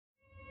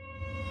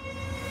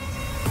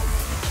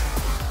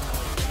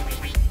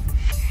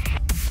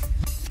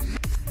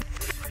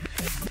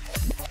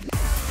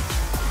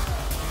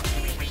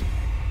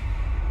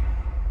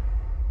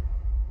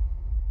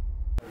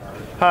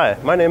Hi,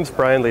 my name's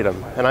Bryan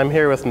Leedham, and I'm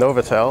here with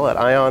NovAtel at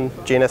ION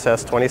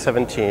GNSS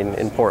 2017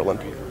 in Portland.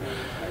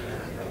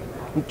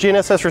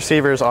 GNSS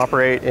receivers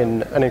operate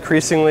in an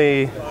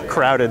increasingly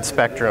crowded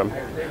spectrum,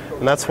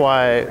 and that's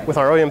why, with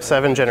our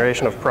OEM7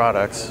 generation of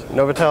products,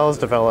 NovAtel has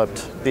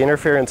developed the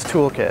Interference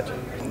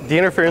Toolkit. The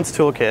Interference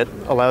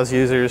Toolkit allows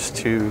users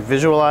to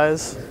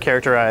visualize,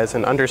 characterize,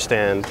 and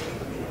understand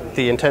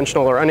the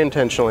intentional or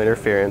unintentional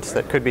interference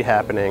that could be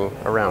happening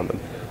around them.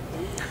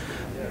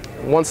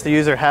 Once the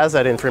user has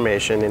that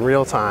information in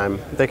real time,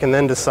 they can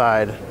then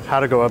decide how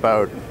to go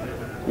about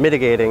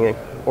mitigating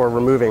or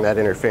removing that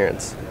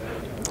interference.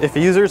 If a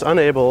user is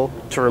unable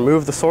to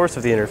remove the source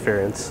of the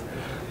interference,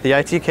 the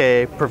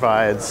ITK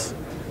provides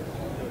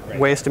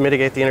ways to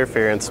mitigate the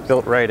interference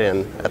built right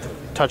in at the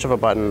touch of a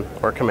button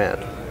or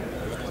command.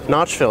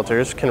 Notch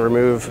filters can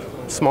remove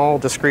small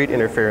discrete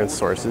interference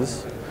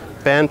sources.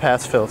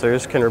 Bandpass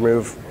filters can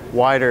remove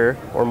wider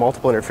or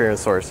multiple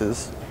interference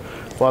sources,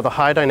 while the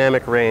high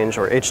dynamic range,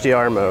 or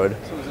HDR mode,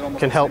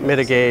 can help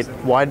mitigate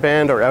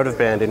wideband or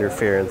out-of-band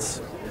interference.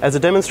 As a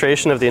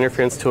demonstration of the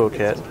Interference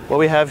Toolkit, what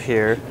we have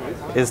here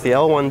is the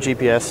L1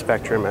 GPS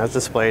spectrum as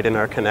displayed in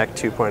our Connect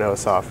 2.0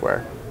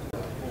 software.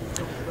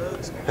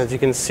 As you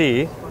can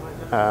see,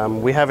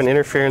 we have an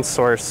interference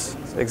source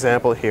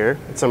example here.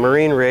 It's a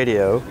marine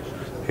radio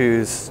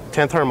whose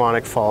 10th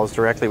harmonic falls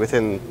directly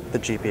within the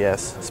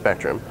GPS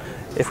spectrum.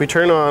 If we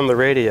turn on the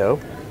radio,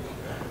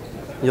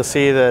 you'll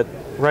see that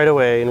right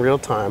away in real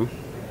time,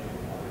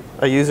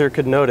 a user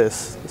could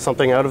notice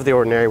something out of the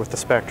ordinary with the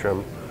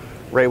spectrum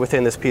right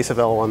within this piece of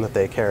L1 that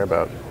they care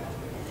about.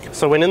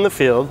 So when in the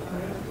field,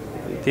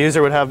 the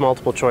user would have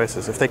multiple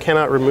choices. If they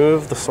cannot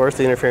remove the source of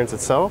the interference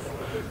itself,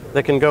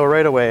 they can go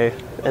right away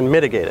and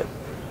mitigate it.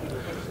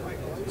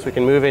 So we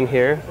can move in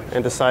here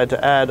and decide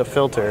to add a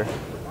filter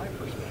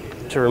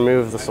to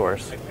remove the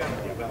source.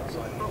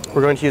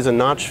 We're going to use a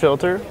notch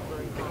filter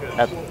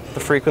at the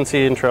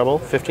frequency in treble,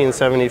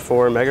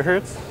 1574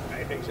 megahertz.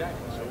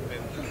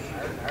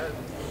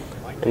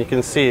 And you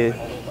can see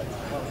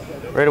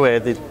right away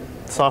the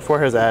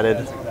software has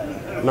added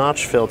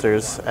notch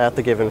filters at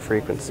the given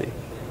frequency.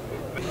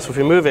 So if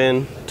we move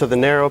in to the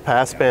narrow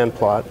passband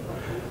plot,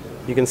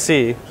 you can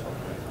see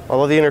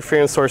although the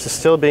interference source is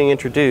still being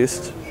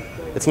introduced,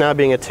 it's now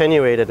being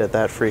attenuated at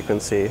that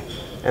frequency,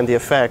 and the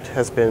effect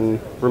has been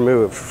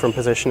removed from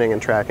positioning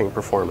and tracking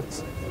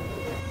performance.